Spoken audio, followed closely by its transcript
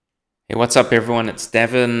Hey, what's up, everyone? It's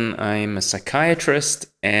Devin. I'm a psychiatrist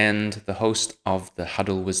and the host of the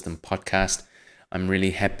Huddle Wisdom podcast. I'm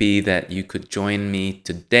really happy that you could join me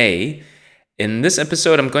today. In this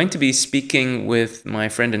episode, I'm going to be speaking with my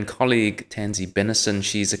friend and colleague, Tanzi Bennison.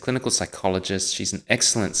 She's a clinical psychologist. She's an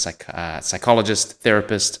excellent psychologist,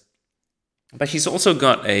 therapist, but she's also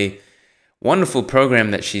got a wonderful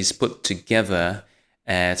program that she's put together.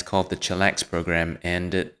 It's called the Chillax program,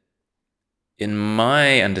 and it in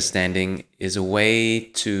my understanding, is a way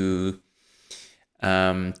to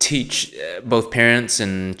teach both parents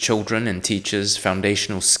and children and teachers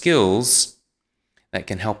foundational skills that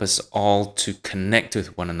can help us all to connect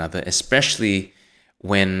with one another, especially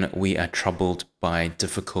when we are troubled by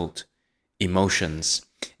difficult emotions.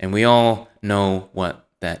 And we all know what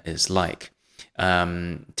that is like.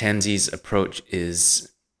 Tanzi's approach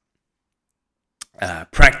is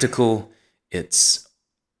practical, it's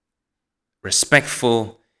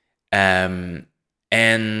respectful, and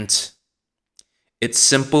it's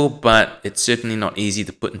simple, but it's certainly not easy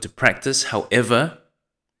to put into practice. However,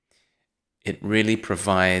 it really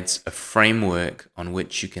provides a framework on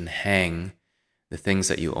which you can hang the things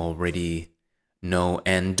that you already know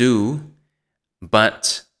and do,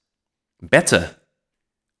 but better.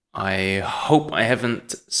 I hope I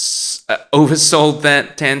haven't oversold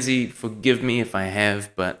that, Tanzi. Forgive me if I have,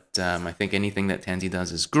 but I think anything that Tanzi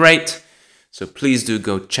does is great. So please do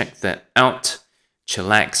go check that out.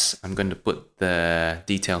 Chillax. I'm going to put the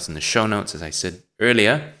details in the show notes, as I said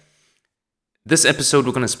earlier. This episode,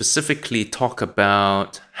 we're going to specifically talk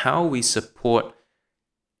about how we support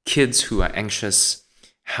kids who are anxious,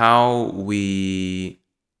 how we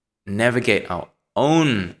navigate our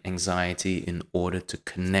own anxiety in order to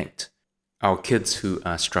connect our kids who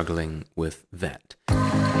are struggling with that.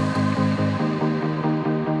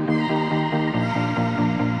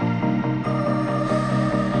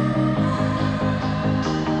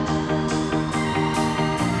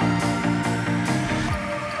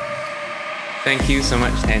 Thank you so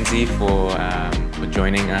much, Tanzi, for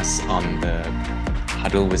joining us on the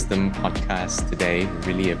Huddle Wisdom podcast today.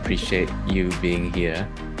 Really appreciate you being here.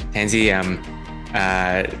 Tanzi,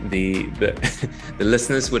 the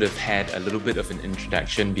listeners would have had a little bit of an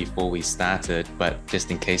introduction before we started, but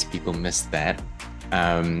just in case people missed that,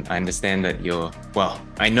 I understand that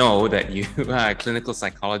I know that you are a clinical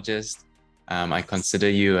psychologist. I consider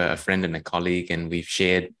you a friend and a colleague, and we've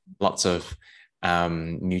shared lots of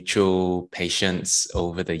mutual patients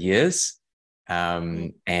over the years.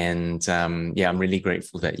 I'm really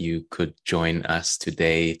grateful that you could join us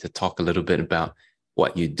today to talk a little bit about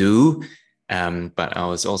what you do. But I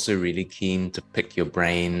was also really keen to pick your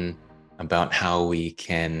brain about how we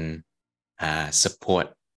can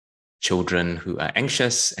support children who are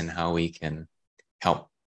anxious and how we can help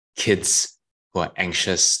kids who are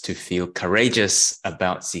anxious to feel courageous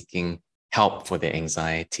about seeking help for their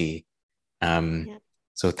anxiety.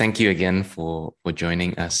 So thank you again for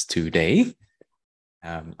joining us today.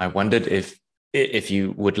 I wondered if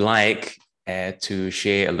you would like to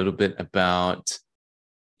share a little bit about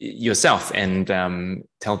yourself and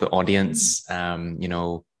tell the audience,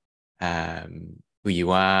 who you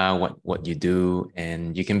are, what you do,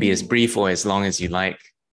 and you can be as brief or as long as you like.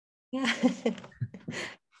 Yeah.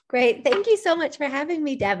 Great. Thank you so much for having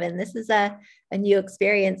me, Devin. This is a new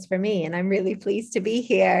experience for me, and I'm really pleased to be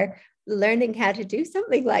here learning how to do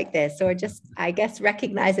something like this, or just, I guess,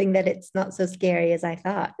 recognizing that it's not so scary as I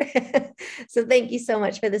thought. So thank you so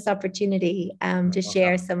much for this opportunity to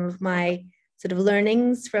share some of my sort of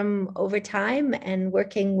learnings from over time and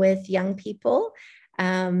working with young people,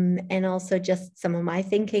 and also just some of my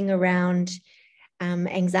thinking around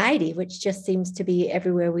anxiety, which just seems to be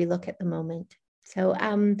everywhere we look at the moment. So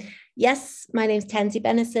yes, my name's Tanzi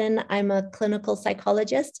Bennison. I'm a clinical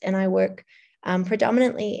psychologist, and I work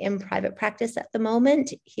predominantly in private practice at the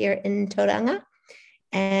moment here in Tauranga.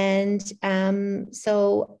 And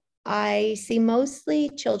so I see mostly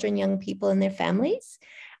children, young people, and their families.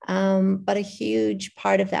 But a huge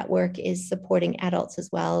part of that work is supporting adults as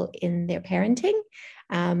well in their parenting.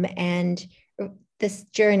 And this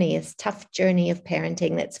tough journey of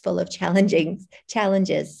parenting that's full of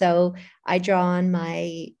challenges. So I draw on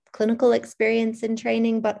my clinical experience and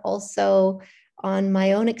training, but also on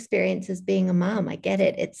my own experience as being a mom. I get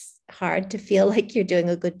it. It's hard to feel like you're doing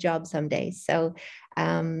a good job some days. So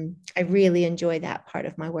I really enjoy that part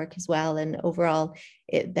of my work as well. And overall,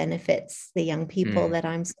 it benefits the young people that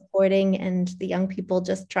I'm supporting and the young people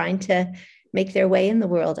just trying to make their way in the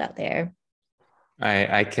world out there.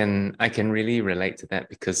 I can really relate to that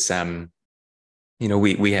because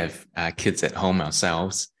we have kids at home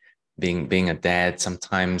ourselves. Being a dad,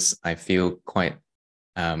 sometimes I feel quite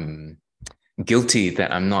guilty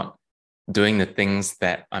that I'm not doing the things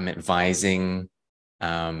that I'm advising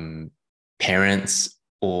parents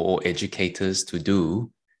or educators to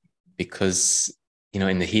do, because,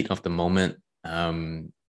 in the heat of the moment,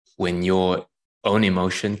 when your own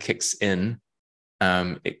emotion kicks in,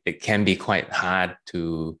 it can be quite hard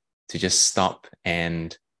to just stop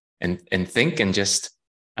and think and just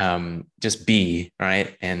be,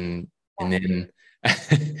 right, and then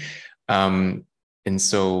and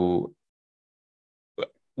so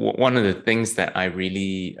one of the things that I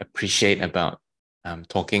really appreciate about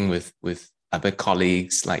talking with other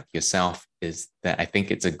colleagues like yourself is that I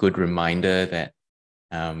think it's a good reminder that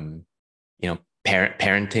um,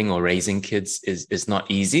 parenting or raising kids is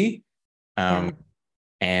not easy. Yeah.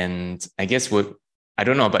 And I guess I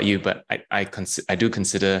don't know about you, but I do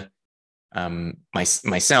consider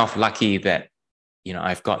myself lucky that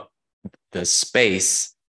I've got the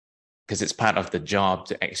space, because it's part of the job,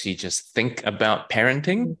 to actually just think about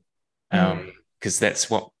parenting, because that's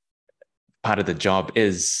what part of the job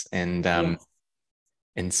is. Yes.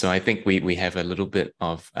 And so I think we have a little bit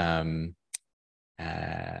of not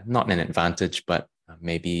an advantage, but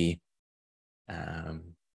maybe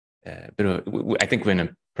bit of, I think we're in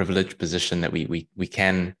a privileged position that we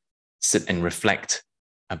can sit and reflect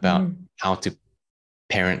about how to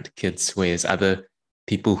parent kids, whereas other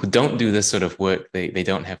people who don't do this sort of work, they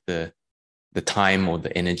don't have the time or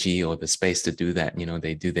the energy or the space to do that.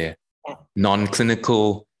 They do their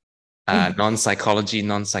non-clinical, non-psychology,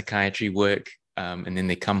 non-psychiatry work, and then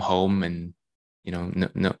they come home and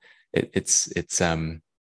no, it's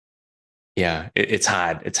yeah, it's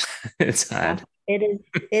hard. It's hard.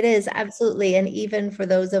 It is absolutely. And even for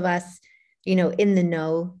those of us, in the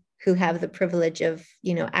know, who have the privilege of,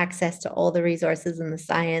 access to all the resources and the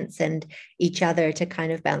science and each other to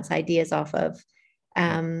kind of bounce ideas off of,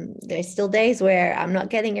 there's still days where I'm not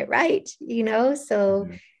getting it right, so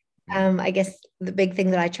I guess the big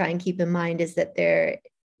thing that I try and keep in mind is that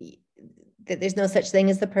there's no such thing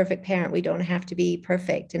as the perfect parent. We don't have to be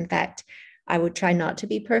perfect. In fact, I would try not to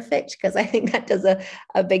be perfect, because I think that does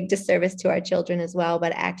a big disservice to our children as well,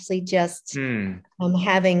 but actually just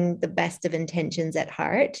having the best of intentions at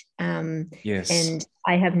heart. Yes. And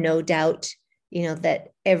I have no doubt, that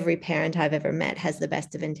every parent I've ever met has the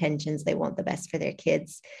best of intentions. They want the best for their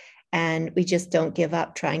kids. And we just don't give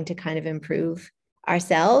up trying to kind of improve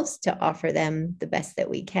ourselves to offer them the best that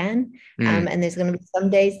we can. And there's going to be some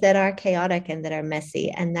days that are chaotic and that are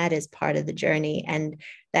messy, and that is part of the journey. And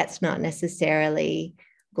that's not necessarily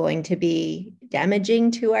going to be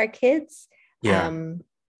damaging to our kids. Yeah.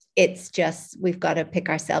 It's just we've got to pick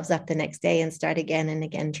ourselves up the next day and start again and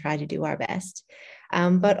again, try to do our best.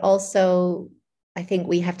 But also, I think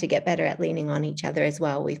we have to get better at leaning on each other as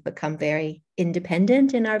well. We've become very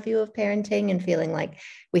independent in our view of parenting and feeling like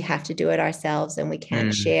we have to do it ourselves, and we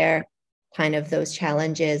can't share kind of those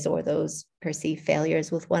challenges or those perceived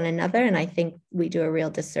failures with one another. And I think we do a real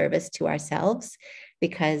disservice to ourselves,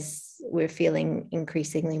 because we're feeling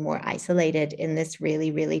increasingly more isolated in this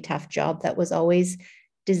really, really tough job that was always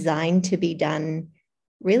designed to be done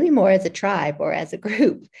really more as a tribe or as a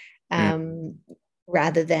group.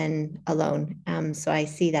 Rather than alone. So I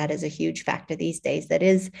see that as a huge factor these days that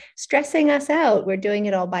is stressing us out. We're doing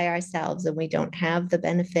it all by ourselves, and we don't have the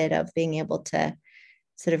benefit of being able to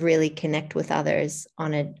sort of really connect with others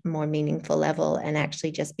on a more meaningful level and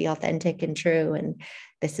actually just be authentic and true. And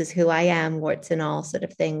this is who I am, warts and all sort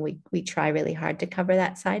of thing. We try really hard to cover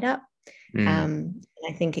that side up. And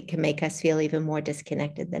I think it can make us feel even more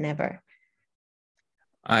disconnected than ever.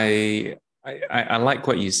 I like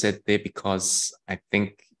what you said there, because I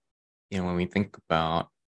think, when we think about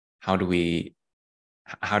how do we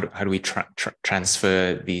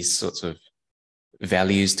transfer these sorts of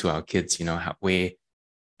values to our kids, we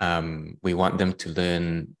want them to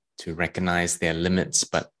learn to recognize their limits,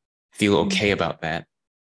 but feel okay about that.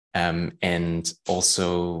 And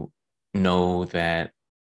also know that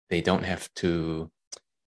they don't have to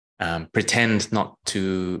pretend not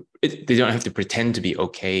to, they don't have to pretend to be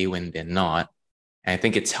okay when they're not. And I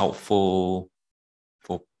think it's helpful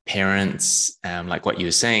for parents, like what you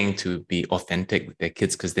were saying, to be authentic with their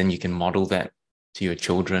kids, because then you can model that to your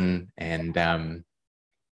children. And I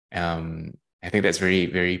think that's very,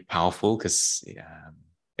 very powerful, because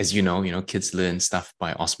as kids learn stuff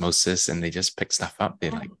by osmosis, and they just pick stuff up.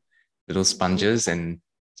 They're like little sponges, and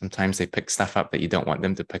sometimes they pick stuff up that you don't want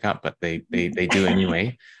them to pick up, but they do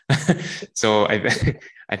anyway. So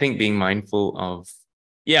I think being mindful of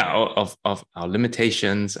our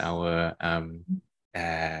limitations, our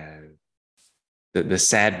the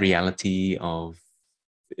sad reality of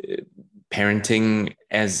parenting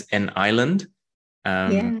as an island.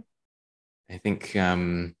 I think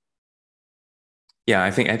yeah,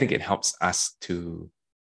 I think it helps us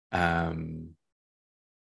um,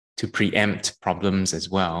 to preempt problems as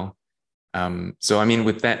well. So I mean,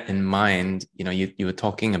 with that in mind, you were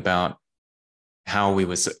talking about how we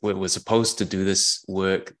were supposed to do this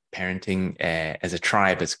work, parenting as a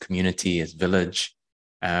tribe, as a community, as village.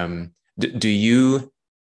 Do you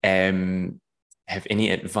have any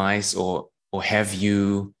advice, or have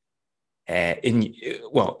you in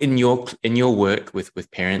your work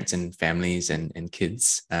with parents and families and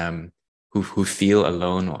kids who feel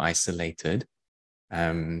alone or isolated?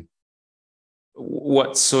 Um,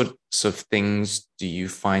 what sorts of things do you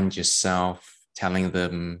find yourself telling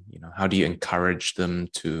them? How do you encourage them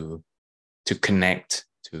to connect,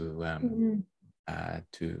 Mhm.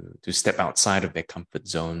 to step outside of their comfort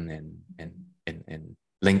zone and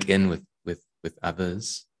link in with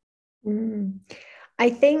others? Mm. I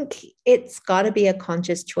think it's got to be a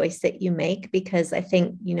conscious choice that you make, because I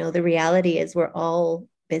think, the reality is we're all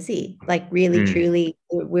busy, like really, Mm, truly,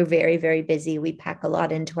 we're very, very busy. We pack a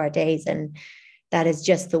lot into our days, and that is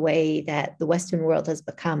just the way that the Western world has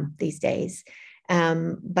become these days.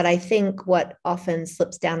 But I think what often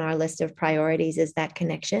slips down our list of priorities is that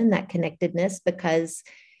connection, that connectedness, because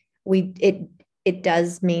we it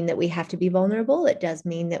does mean that we have to be vulnerable. It does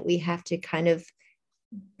mean that we have to kind of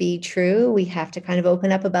be true. We have to kind of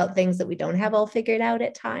open up about things that we don't have all figured out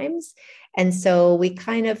at times. And so we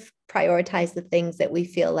kind of prioritize the things that we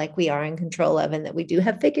feel like we are in control of and that we do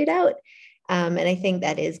have figured out. And I think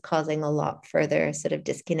that is causing a lot further sort of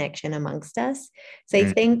disconnection amongst us. So I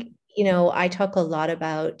mm, think, I talk a lot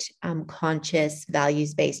about conscious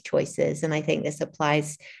values-based choices. And I think this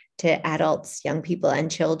applies to adults, young people,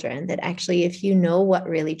 and children, that actually, if you know what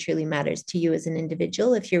really truly matters to you as an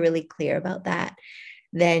individual, if you're really clear about that,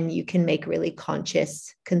 then you can make really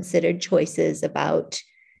conscious, considered choices about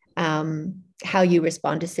how you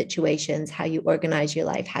respond to situations, how you organize your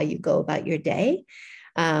life, how you go about your day.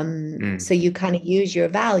 So mm, you kind of use your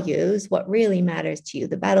values, what really matters to you,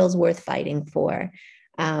 the battles worth fighting for,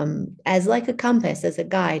 as like a compass, as a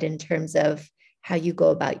guide in terms of how you go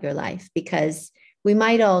about your life. Because we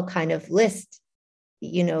might all kind of list,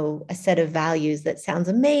 a set of values that sounds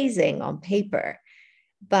amazing on paper,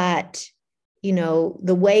 but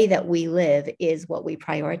the way that we live is what we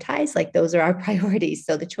prioritize. Like those are our priorities.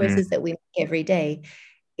 So the choices mm, that we make every day,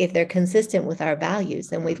 if they're consistent with our values,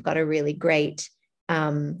 then we've got a really great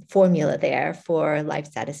formula there for life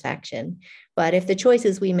satisfaction. But if the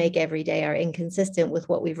choices we make every day are inconsistent with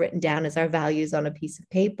what we've written down as our values on a piece of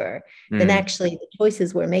paper, then mm. actually the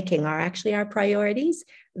choices we're making are actually our priorities.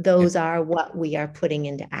 Yeah. Those are what we are putting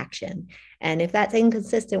into action. And if that's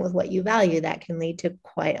inconsistent with what you value, that can lead to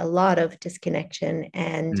quite a lot of disconnection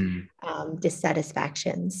and Mm,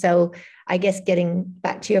 dissatisfaction. So I guess getting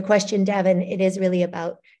back to your question, Devin, it is really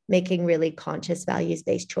about making really conscious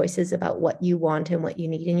values-based choices about what you want and what you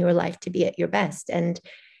need in your life to be at your best. And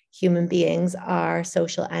human beings are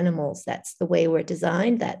social animals. That's the way we're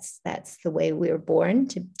designed. That's the way we were born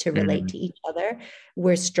to relate mm, to each other.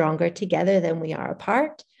 We're stronger together than we are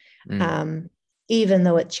apart, mm, um, even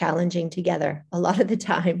though it's challenging together a lot of the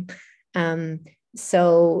time. Um,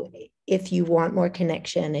 so if you want more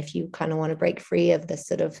connection, if you kind of want to break free of this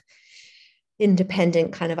sort of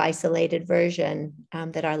independent, kind of isolated version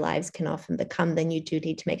that our lives can often become, then you do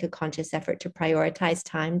need to make a conscious effort to prioritize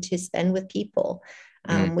time to spend with people.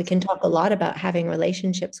 mm, We can talk a lot about having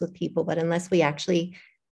relationships with people, but unless we actually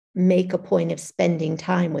make a point of spending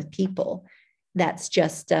time with people, that's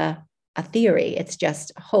just a theory. It's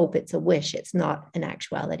just a hope. It's a wish. It's not an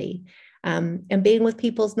actuality. And being with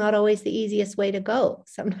people is not always the easiest way to go.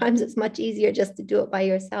 Sometimes it's much easier just to do it by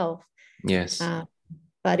yourself. yes. Uh,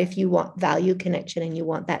 but if you want value connection and you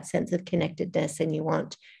want that sense of connectedness and you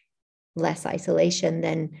want less isolation,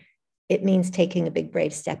 then it means taking a big,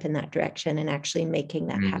 brave step in that direction and actually making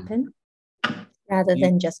that Mm. happen rather You,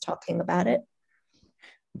 than just talking about it.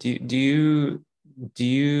 do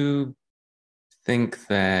you think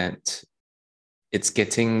that it's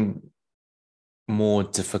getting more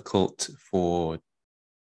difficult for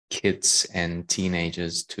kids and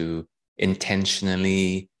teenagers to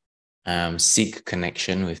intentionally seek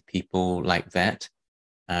connection with people like that?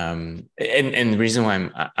 And the reason why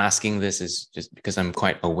I'm asking this is just because I'm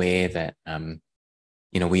quite aware that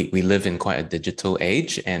we live in quite a digital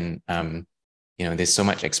age, and there's so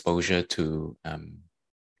much exposure to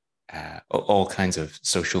all kinds of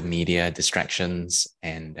social media distractions,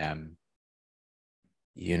 and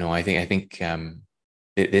I think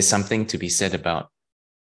there's something to be said about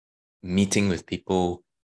meeting with people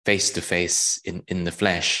face to face in the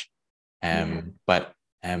flesh. Yeah. But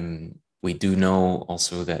we do know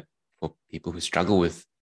also that for people who struggle with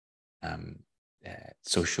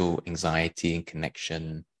social anxiety and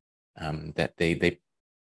connection, that they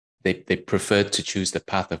prefer to choose the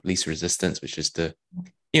path of least resistance, which is to,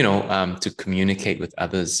 to communicate with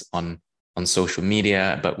others on social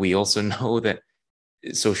media. But we also know that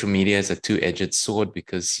social media is a two-edged sword,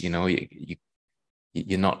 because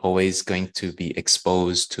you're not always going to be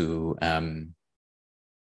exposed to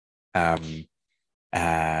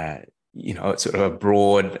sort of a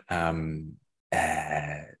broad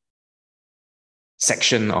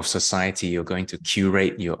section of society. You're going to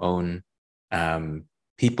curate your own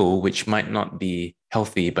people, which might not be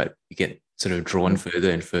healthy, but you get sort of drawn further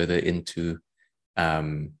and further into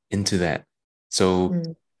that. So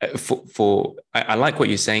I like what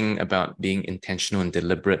you're saying about being intentional and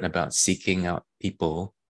deliberate about seeking out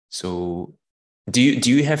people. So do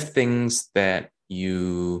you have things that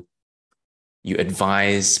you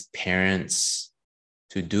advise parents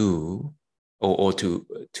to do, or to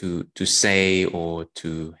say, or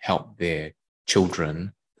to help their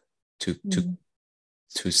children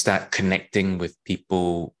to start connecting with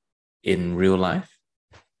people in real life?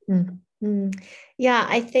 Yeah,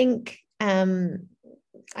 I think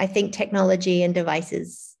technology and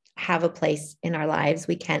devices have a place in our lives.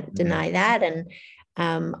 We can't deny that. And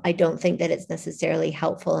I don't think that it's necessarily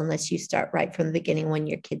helpful unless you start right from the beginning, when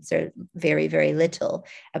your kids are very, very little,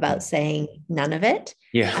 about saying none of it.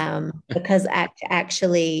 Because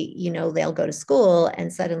actually, they'll go to school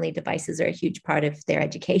and suddenly devices are a huge part of their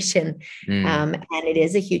education. And it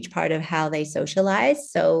is a huge part of how they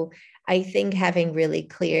socialize. So I think having really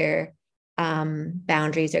clear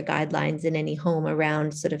boundaries or guidelines in any home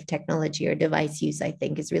around sort of technology or device use, I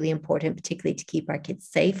think, is really important, particularly to keep our kids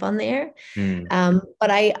safe on there. But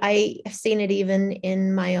I have seen it even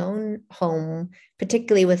in my own home,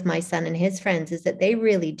 particularly with my son and his friends, is that they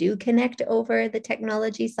really do connect over the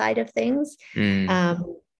technology side of things. And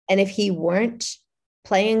if he weren't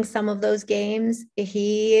playing some of those games,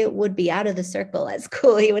 he would be out of the circle at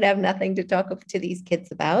school. He would have nothing to talk to these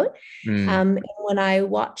kids about. And when I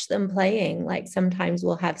watch them playing, like sometimes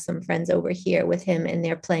we'll have some friends over here with him and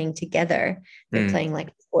they're playing together. They're playing like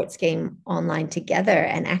a sports game online together.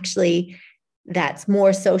 And actually, that's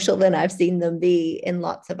more social than I've seen them be in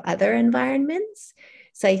lots of other environments.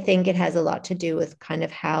 So I think it has a lot to do with kind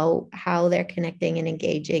of how they're connecting and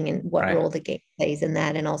engaging, and what role the game plays in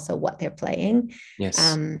that, and also what they're playing.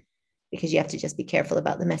 Because you have to just be careful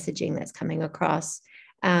about the messaging that's coming across.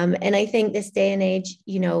 And I think this day and age,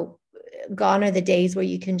 gone are the days where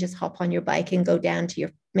you can just hop on your bike and go down to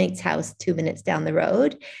your mate's house 2 minutes down the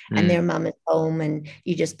road and their mom is home and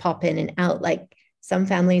you just pop in and out. Like, some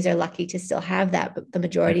families are lucky to still have that, but the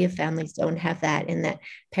majority of families don't have that, in that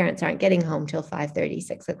parents aren't getting home till 5:30,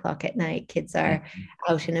 6 o'clock at night. Kids are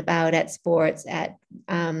out and about at sports, at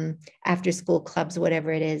after school clubs,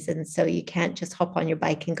 whatever it is. And so you can't just hop on your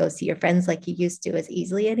bike and go see your friends like you used to as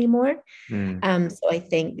easily anymore. So I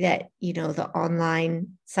think that, the online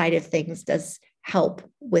side of things does help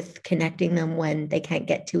with connecting them when they can't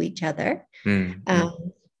get to each other.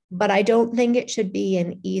 But I don't think it should be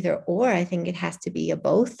an either or. I think it has to be a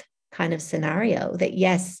both kind of scenario, that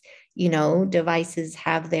yes, devices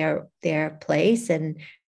have their place, and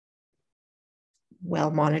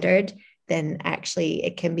well monitored, then actually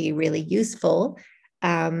it can be really useful.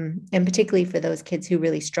 And particularly for those kids who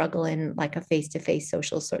really struggle in like a face-to-face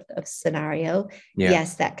social sort of scenario,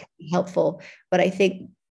 yes, that can be helpful. But I think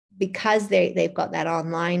because they've got that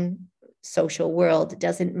online social world,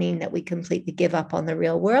 doesn't mean that we completely give up on the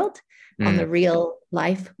real world, on the real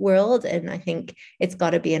life world. And I think it's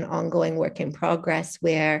got to be an ongoing work in progress,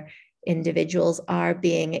 where individuals are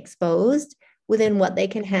being exposed within what they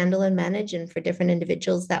can handle and manage. And for different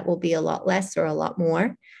individuals, that will be a lot less or a lot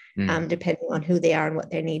more, depending on who they are and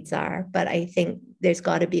what their needs are. But I think there's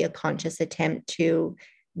got to be a conscious attempt to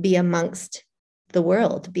be amongst the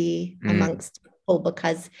world, be amongst people,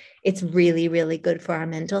 because it's really, really good for our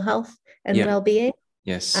mental health and well-being.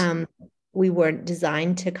 We weren't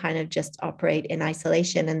designed to kind of just operate in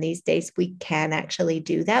isolation. And these days we can actually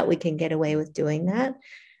do that. We can get away with doing that.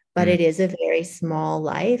 But it is a very small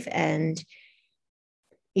life. And,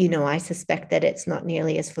 I suspect that it's not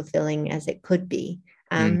nearly as fulfilling as it could be.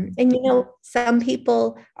 And, some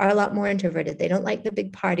people are a lot more introverted. They don't like the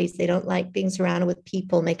big parties. They don't like being surrounded with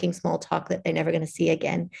people making small talk that they're never going to see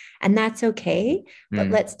again. And that's okay. But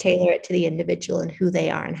let's tailor it to the individual and who they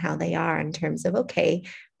are and how they are, in terms of, okay,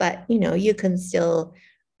 but, you can still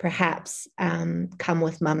perhaps come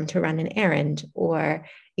with mom to run an errand, or,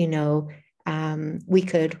 We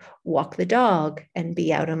could walk the dog and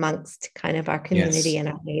be out amongst kind of our community Yes. and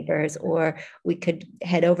our neighbors, or we could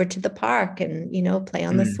head over to the park and, play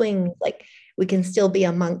on the swing. Like, we can still be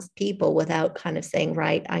amongst people without kind of saying,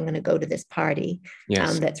 right, I'm going to go to this party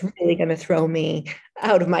Yes. that's really going to throw me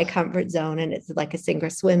out of my comfort zone. And it's like a sink or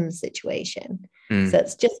swim situation. So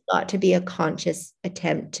it's just got to be a conscious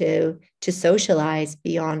attempt to socialize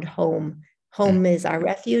beyond home. Home is our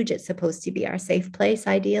refuge. It's supposed to be our safe place,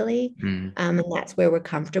 ideally. And that's where we're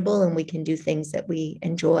comfortable and we can do things that we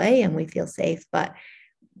enjoy and we feel safe. But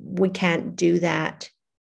we can't do that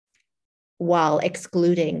while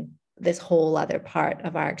excluding this whole other part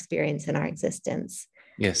of our experience and our existence.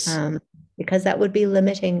 Yes. Because that would be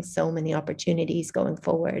limiting so many opportunities going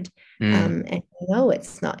forward. And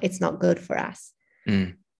it's not good for us.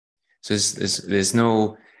 So there's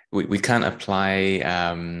no, we can't apply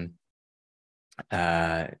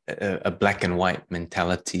a black and white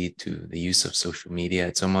mentality to the use of social media.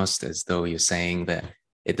 It's almost as though you're saying that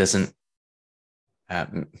it doesn't,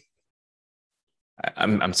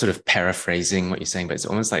 I'm sort of paraphrasing what you're saying, but it's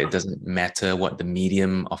almost like it doesn't matter what the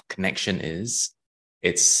medium of connection is.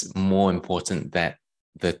 It's more important that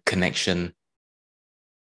the connection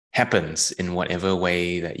happens in whatever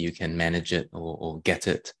way that you can manage it or get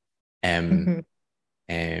it.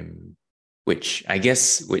 Which I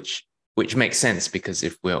guess, which makes sense, because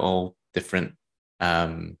if we're all different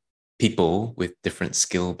people with different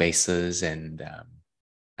skill bases and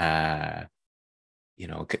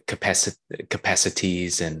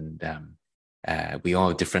capacities, and we all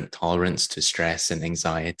have different tolerance to stress and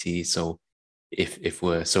anxiety. So if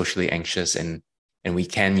we're socially anxious and we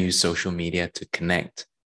can use social media to connect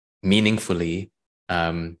meaningfully,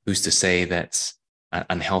 who's to say that's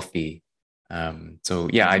unhealthy? So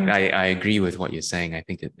yeah, I agree with what you're saying. I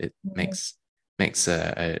think it makes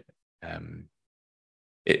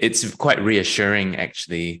it's quite reassuring,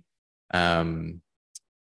 actually,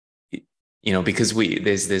 because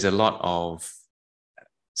there's a lot of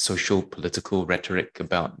social political rhetoric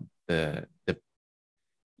about the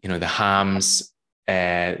harms,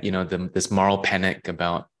 this moral panic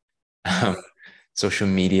about social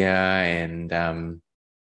media, and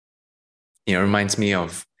it reminds me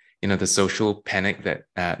of the social panic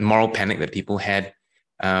moral panic that people had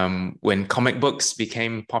when comic books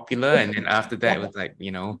became popular, and then after that it was like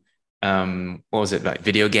what was it, like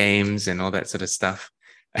video games and all that sort of stuff.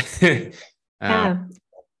 And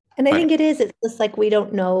I think it's just like we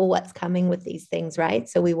don't know what's coming with these things, right?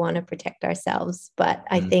 So we want to protect ourselves, but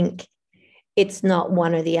I think it's not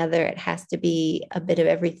one or the other. It has to be a bit of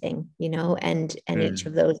everything, and each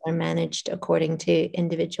of those are managed according to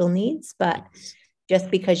individual needs. But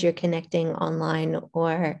just because you're connecting online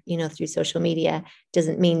or, through social media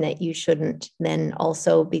doesn't mean that you shouldn't then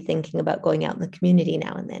also be thinking about going out in the community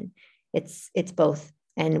now and then. It's both.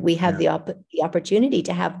 And we have the opportunity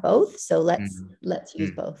to have both. So let's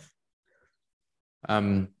use both.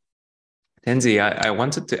 Tanzi, I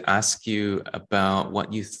wanted to ask you about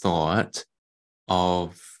what you thought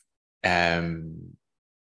of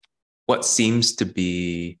what seems to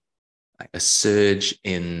be like a surge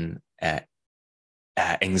in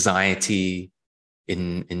anxiety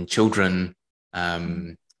in children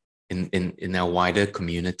in our wider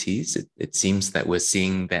communities. It seems that we're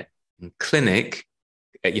seeing that in clinic,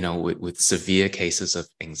 with severe cases of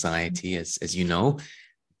anxiety, as you know,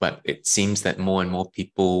 but it seems that more and more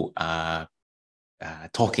people are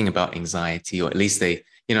talking about anxiety, or at least they're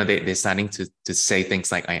starting to say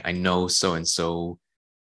things like, I know so and so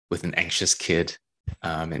with an anxious kid.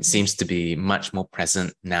 It seems to be much more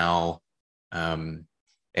present now.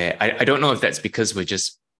 I don't know if that's because we're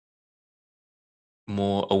just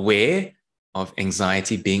more aware of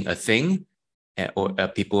anxiety being a thing, or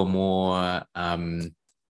people are more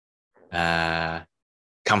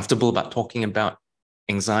comfortable about talking about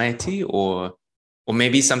anxiety, or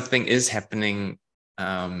maybe something is happening,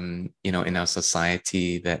 in our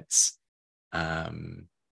society that's,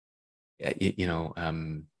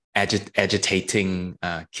 agitating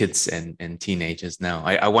kids and teenagers now.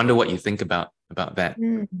 I wonder what you think about that.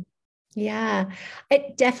 Yeah,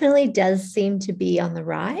 it definitely does seem to be on the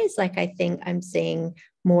rise. Like, I think I'm seeing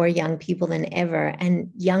more young people than ever, and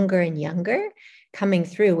younger coming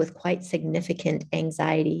through with quite significant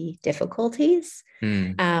anxiety difficulties.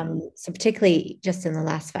 So particularly just in the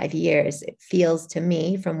last 5 years, it feels to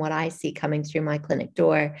me, from what I see coming through my clinic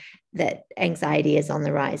door, that anxiety is on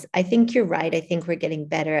the rise. I think you're right. I think we're getting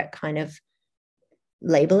better at kind of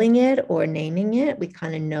labeling it or naming it. We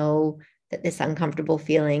kind of know that this uncomfortable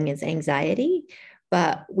feeling is anxiety,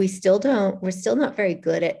 but we're still not very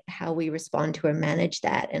good at how we respond to or manage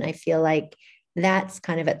that. And I feel like that's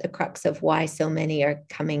kind of at the crux of why so many are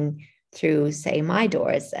coming through, say, my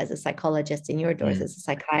doors as a psychologist and your doors as a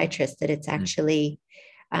psychiatrist, that it's actually,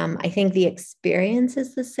 I think the experience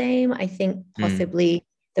is the same. I think possibly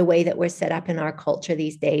the way that we're set up in our culture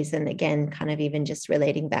these days, and again, kind of even just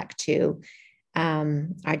relating back to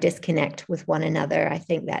our disconnect with one another, I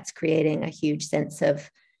think that's creating a huge sense of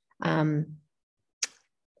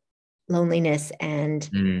loneliness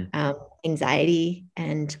and anxiety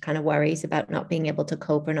and kind of worries about not being able to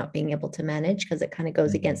cope or not being able to manage, because it kind of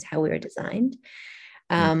goes against how we were designed.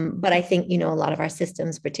 But I think, a lot of our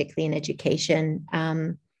systems, particularly in education,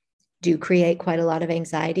 do create quite a lot of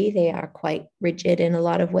anxiety. They are quite rigid in a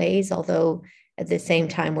lot of ways, although at the same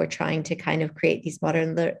time, we're trying to kind of create these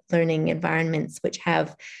modern learning environments which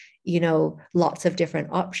have, lots of different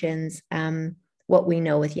options. What we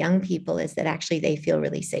know with young people is that actually they feel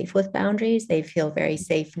really safe with boundaries. They feel very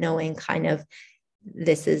safe knowing kind of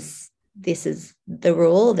this is the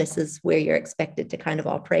rule. This is where you're expected to kind of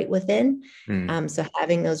operate within. So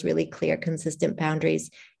having those really clear, consistent boundaries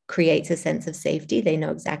creates a sense of safety. They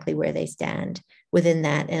know exactly where they stand within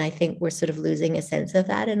that. And I think we're sort of losing a sense of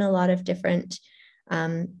that in a lot of different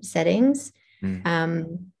settings.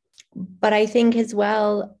 But I think as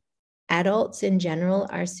well, adults in general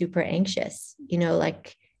are super anxious,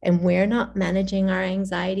 and we're not managing our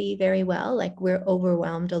anxiety very well. Like, we're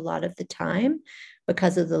overwhelmed a lot of the time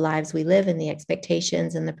because of the lives we live and the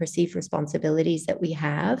expectations and the perceived responsibilities that we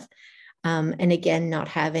have. And again, not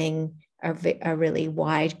having a really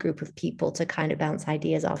wide group of people to kind of bounce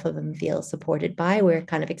ideas off of and feel supported by. We're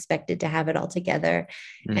kind of expected to have it all together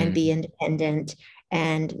and be independent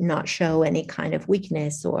and not show any kind of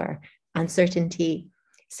weakness or uncertainty.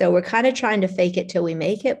 So we're kind of trying to fake it till we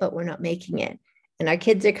make it, but we're not making it. And our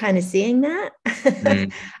kids are kind of seeing that.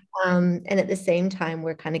 And at the same time,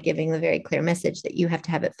 we're kind of giving a very clear message that you have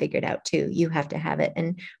to have it figured out too. You have to have it.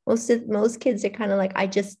 And most kids are kind of like, I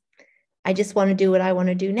just want to do what I want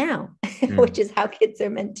to do now, which is how kids are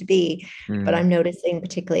meant to be. But I'm noticing,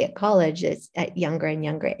 particularly at college, it's at younger and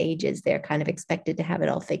younger ages, they're kind of expected to have it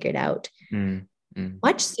all figured out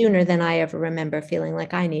much sooner than I ever remember feeling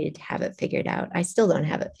like I needed to have it figured out. I still don't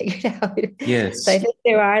have it figured out. Yes. So I think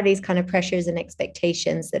there are these kind of pressures and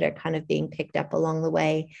expectations that are kind of being picked up along the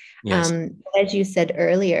way. Yes. As you said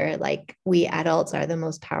earlier, like, we adults are the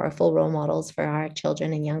most powerful role models for our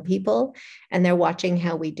children and young people, and they're watching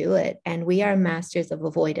how we do it. And we are masters of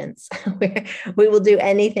avoidance. We will do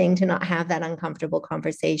anything to not have that uncomfortable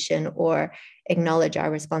conversation or acknowledge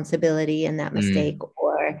our responsibility in that mistake,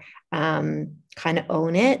 or kind of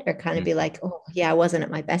own it, or kind of be like, oh yeah, I wasn't at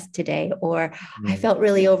my best today, or I felt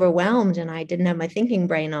really overwhelmed and I didn't have my thinking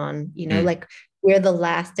brain on, like, we're the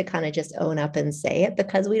last to kind of just own up and say it,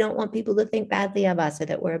 because we don't want people to think badly of us, or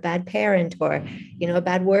that we're a bad parent, or, a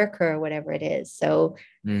bad worker, or whatever it is. So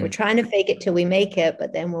we're trying to fake it till we make it.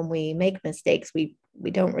 But then when we make mistakes, we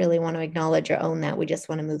don't really want to acknowledge or own that. We just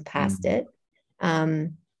want to move past it.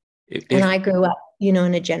 And I grew up, in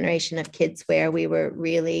a generation of kids where we were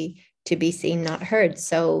really to be seen, not heard.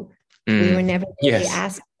 So we were never really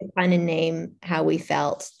asked to kind of name how we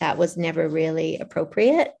felt. That was never really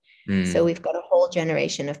appropriate. So we've got a whole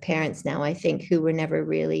generation of parents now, I think, who were never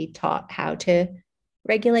really taught how to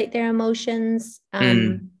regulate their emotions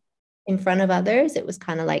in front of others. It was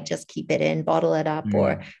kind of like, just keep it in, bottle it up,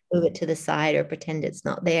 or move it to the side, or pretend it's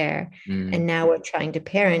not there. And now we're trying to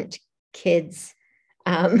parent kids,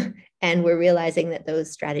 and we're realizing that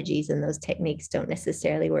those strategies and those techniques don't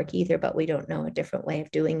necessarily work either, but we don't know a different way of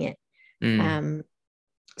doing it.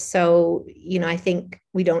 So, I think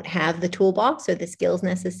we don't have the toolbox or the skills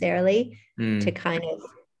necessarily to kind of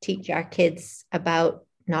teach our kids about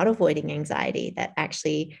not avoiding anxiety. That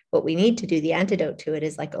actually what we need to do, the antidote to it,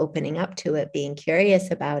 is like opening up to it, being curious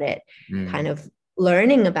about it, kind of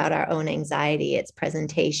learning about our own anxiety, its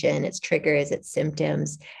presentation, its triggers, its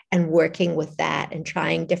symptoms, and working with that and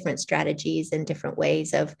trying different strategies and different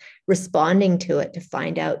ways of responding to it to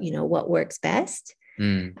find out, what works best.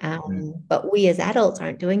 But we as adults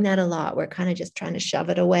aren't doing that a lot. We're kind of just trying to shove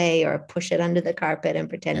it away or push it under the carpet and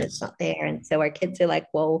pretend it's not there. And so our kids are like,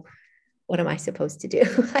 whoa, what am I supposed to do?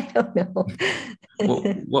 I don't know.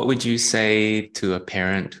 What would you say to a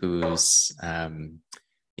parent who's,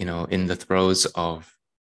 in the throes of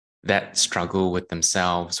that struggle with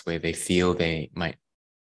themselves, where they feel they might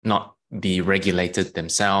not be regulated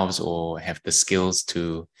themselves or have the skills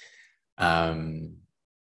to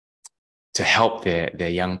help their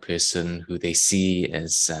young person who they see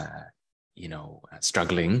as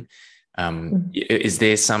struggling? Is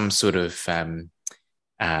there some sort of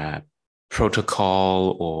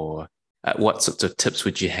protocol, or what sorts of tips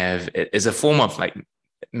would you have as a form of, like,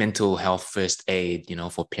 mental health first aid,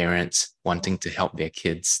 for parents wanting to help their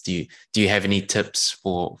kids. Do you have any tips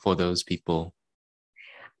for those people?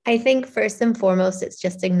 I think first and foremost, it's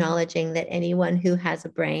just acknowledging that anyone who has a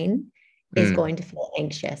brain is Mm, going to feel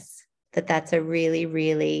anxious, that that's a really,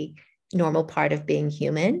 really normal part of being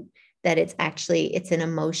human, that it's an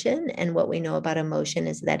emotion. And what we know about emotion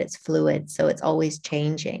is that it's fluid. So it's always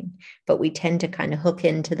changing, but we tend to kind of hook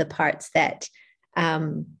into the parts that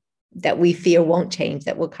we fear won't change,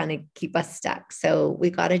 that will kind of keep us stuck. So we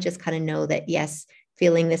got to just kind of know that, yes,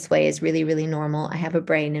 feeling this way is really, really normal. I have a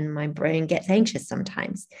brain and my brain gets anxious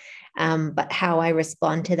sometimes. But how I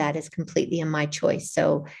respond to that is completely in my choice.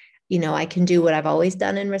 So, I can do what I've always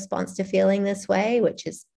done in response to feeling this way, which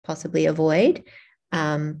is possibly avoid.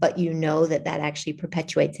 But that actually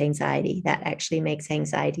perpetuates anxiety. That actually makes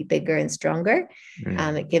anxiety bigger and stronger.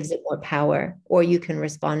 mm, It gives it more power. Or you can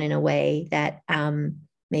respond in a way that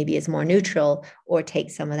maybe is more neutral or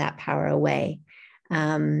takes some of that power away.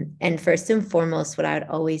 And first and foremost, what I would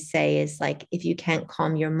always say is, like, if you can't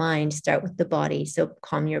calm your mind, start with the body. So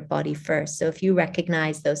calm your body first. So if you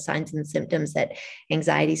recognize those signs and symptoms that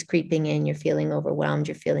anxiety is creeping in, you're feeling overwhelmed,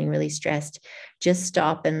 you're feeling really stressed, just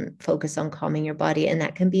stop and focus on calming your body. And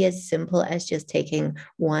that can be as simple as just taking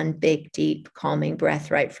one big, deep, calming breath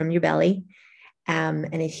right from your belly.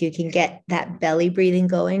 And if you can get that belly breathing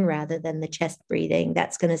going rather than the chest breathing,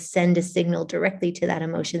 that's going to send a signal directly to that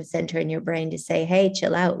emotion center in your brain to say, hey,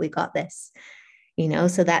 chill out, we got this,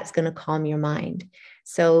 so that's going to calm your mind.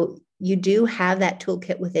 So you do have that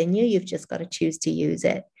toolkit within you. You've just got to choose to use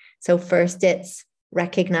it. So first, it's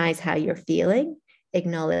recognize how you're feeling,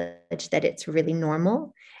 acknowledge that it's really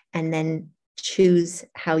normal, and then choose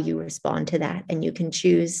how you respond to that. And you can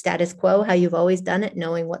choose status quo, how you've always done it,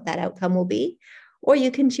 knowing what that outcome will be. Or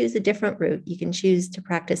you can choose a different route. You can choose to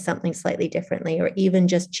practice something slightly differently, or even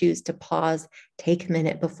just choose to pause, take a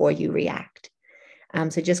minute before you react.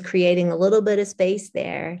 So just creating a little bit of space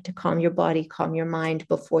there to calm your body, calm your mind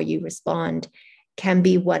before you respond can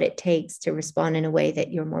be what it takes to respond in a way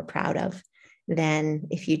that you're more proud of than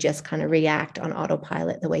if you just kind of react on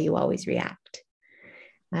autopilot the way you always react.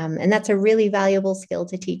 And that's a really valuable skill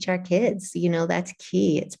to teach our kids. That's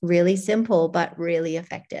key. It's really simple, but really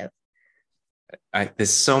effective.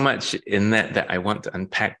 there's so much in that I want to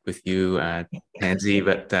unpack with you, Tanzi,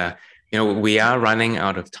 but we are running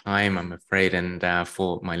out of time, I'm afraid. And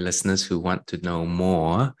for my listeners who want to know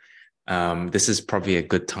more, this is probably a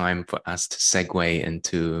good time for us to segue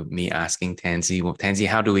into me asking Tanzi. Well, Tanzi,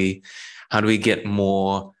 how do we get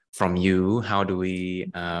more from you? How do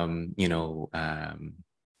we, lock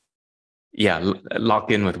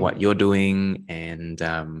in with what you're doing? And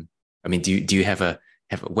do you have a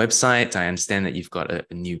website? I understand that you've got a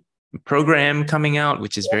new program coming out,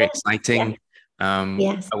 which is very exciting.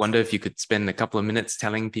 Yes. I wonder if you could spend a couple of minutes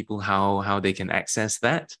telling people how they can access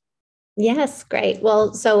that. Yes, great.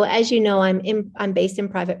 Well, so as you know, I'm based in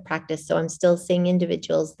private practice, so I'm still seeing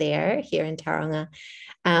individuals there here in Tauranga.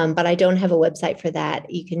 But I don't have a website for that.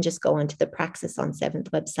 You can just go onto the Praxis on 7th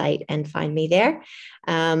website and find me there.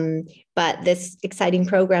 But this exciting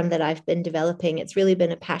program that I've been developing, it's really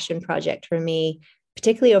been a passion project for me,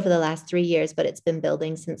 particularly over the last 3 years, but it's been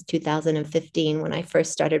building since 2015 when I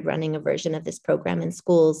first started running a version of this program in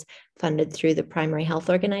schools funded through the Primary Health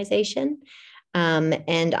Organization.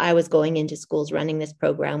 And I was going into schools running this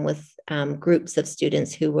program with groups of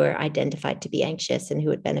students who were identified to be anxious and who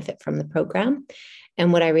would benefit from the program.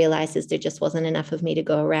 And what I realized is there just wasn't enough of me to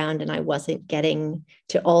go around, and I wasn't getting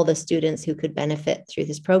to all the students who could benefit through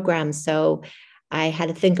this program. So I had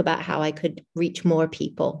to think about how I could reach more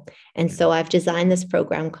people. And so I've designed this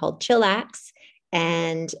program called Chillax.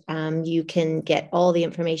 And you can get all the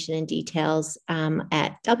information and details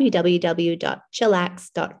at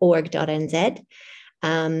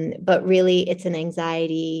www.chillax.org.nz. But really, it's an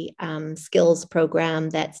anxiety skills program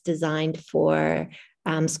that's designed for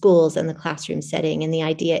schools and the classroom setting. And the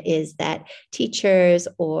idea is that teachers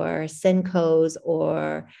or SENCOs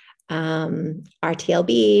or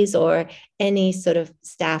RTLBs or any sort of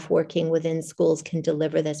staff working within schools can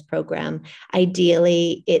deliver this program.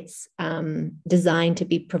 Ideally, it's designed to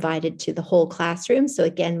be provided to the whole classroom. So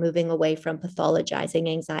again, moving away from pathologizing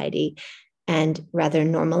anxiety and rather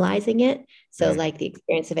normalizing it. So like the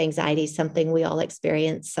experience of anxiety is something we all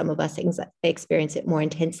experience. Some of us experience it more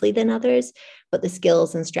intensely than others, but the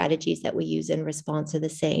skills and strategies that we use in response are the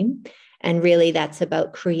same. And really, that's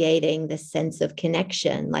about creating this sense of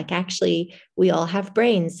connection. Like, actually, we all have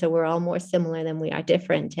brains, so we're all more similar than we are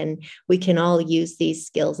different. And we can all use these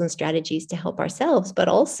skills and strategies to help ourselves, but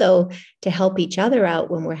also to help each other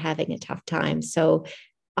out when we're having a tough time. So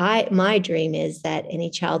my dream is that any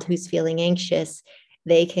child who's feeling anxious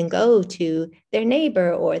they can go to their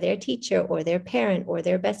neighbor or their teacher or their parent or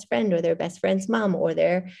their best friend or their best friend's mom or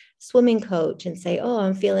their swimming coach and say, oh,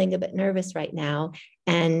 I'm feeling a bit nervous right now.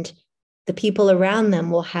 And the people around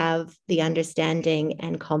them will have the understanding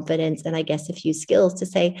and confidence, and I guess a few skills to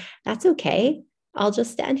say, that's okay. I'll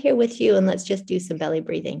just stand here with you and let's just do some belly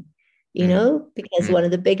breathing. Because one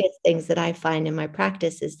of the biggest things that I find in my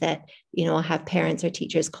practice is that, I'll have parents or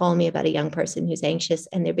teachers call me about a young person who's anxious,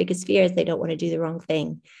 and their biggest fear is they don't want to do the wrong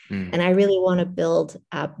thing. And I really want to build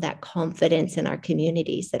up that confidence in our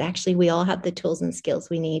communities that actually we all have the tools and skills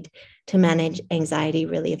we need to manage anxiety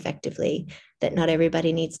really effectively, that not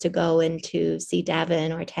everybody needs to go in to see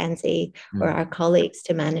Davin or Tanzi or our colleagues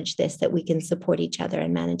to manage this, that we can support each other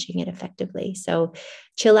in managing it effectively. So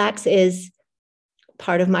Chillax is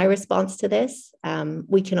part of my response to this.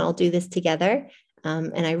 We can all do this together.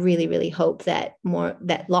 And I really, really hope that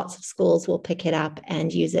lots of schools will pick it up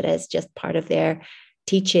and use it as just part of their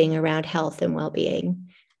teaching around health and well-being.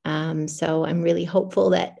 So I'm really hopeful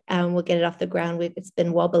that we'll get it off the ground. It's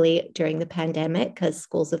been wobbly during the pandemic because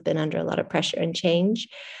schools have been under a lot of pressure and change.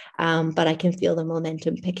 But I can feel the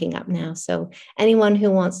momentum picking up now. So anyone who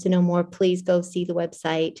wants to know more, please go see the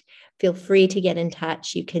website. Feel free to get in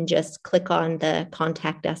touch. You can just click on the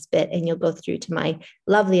contact us bit and you'll go through to my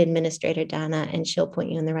lovely administrator, Dana, and she'll point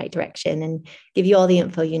you in the right direction and give you all the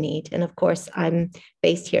info you need. And of course, I'm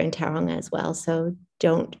based here in Tauranga as well. So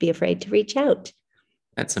don't be afraid to reach out.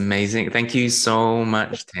 That's amazing. Thank you so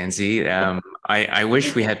much, Tanzi. I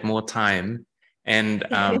wish we had more time, and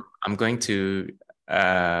I'm going to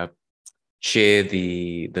share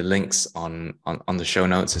the links on the show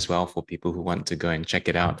notes as well for people who want to go and check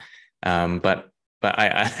it out. But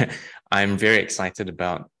I'm very excited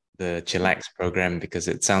about the Chillax program because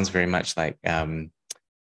it sounds very much like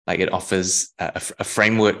it offers a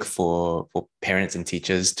framework for parents and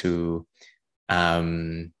teachers to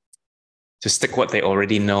stick what they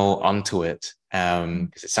already know onto it.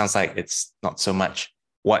 Because it sounds like it's not so much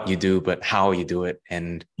what you do, but how you do it.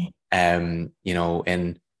 And, and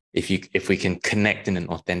if we can connect in an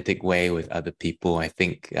authentic way with other people, I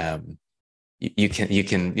think you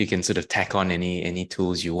can sort of tack on any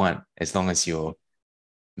tools you want, as long as you're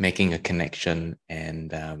making a connection.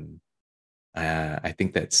 And I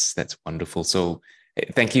think that's wonderful. So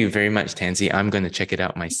thank you very much, Tanzi. I'm going to check it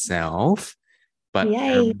out myself. But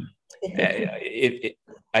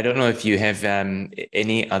I don't know if you have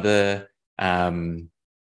any other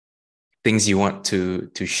things you want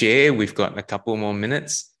to share. We've got a couple more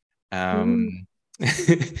minutes. And I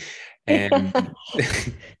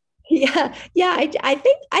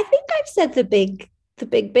think I've said the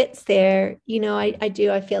big bits there.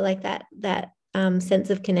 I feel like that sense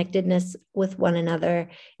of connectedness with one another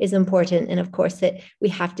is important, and of course that we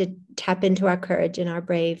have to tap into our courage and our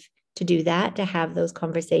brave to do that, to have those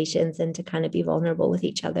conversations and to kind of be vulnerable with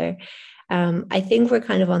each other. I think we're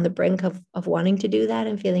kind of on the brink of wanting to do that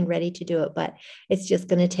and feeling ready to do it, but it's just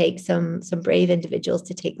going to take some brave individuals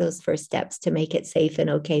to take those first steps to make it safe and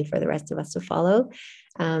okay for the rest of us to follow.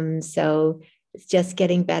 So it's just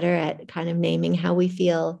getting better at kind of naming how we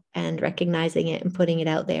feel and recognizing it and putting it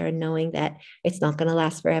out there and knowing that it's not going to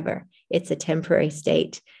last forever. It's a temporary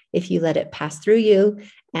state. If you let it pass through you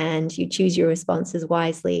and you choose your responses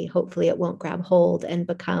wisely, hopefully it won't grab hold and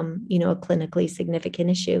become, a clinically significant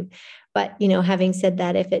issue. But, having said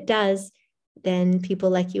that, if it does, then people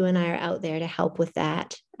like you and I are out there to help with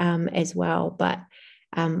that as well. But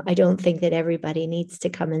I don't think that everybody needs to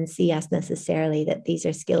come and see us necessarily, that these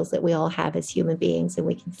are skills that we all have as human beings and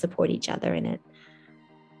we can support each other in it.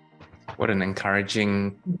 What an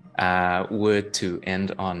encouraging word to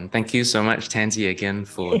end on. Thank you so much, Tanzi, again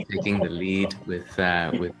for taking the lead with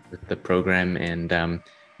the program. And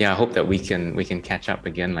I hope that we can catch up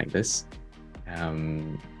again like this.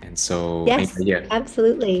 And so yes,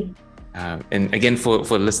 absolutely. And again, for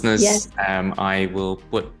listeners, yes. I will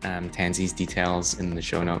put Tanzi's details in the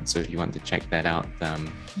show notes. So if you want to check that out,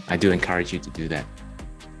 I do encourage you to do that.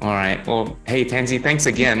 All right. Well, hey, Tanzi, thanks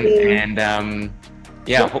again. Thank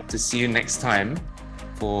and I hope to see you next time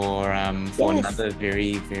for yes. another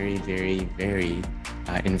very, very, very, very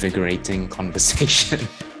invigorating conversation.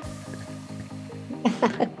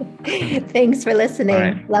 Thanks for listening.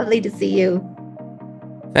 Right. Lovely to see you.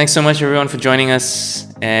 Thanks so much, everyone, for joining us.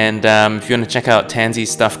 And if you want to check out Tanzi's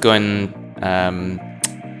stuff, go and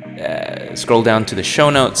scroll down to the show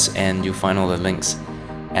notes and you'll find all the links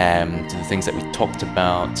to the things that we talked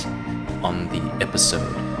about on the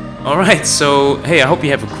episode. All right, so hey, I hope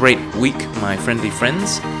you have a great week, my friendly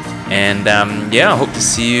friends. And I hope to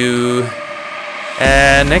see you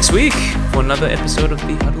next week for another episode of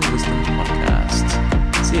the Huddle Wisdom Podcast.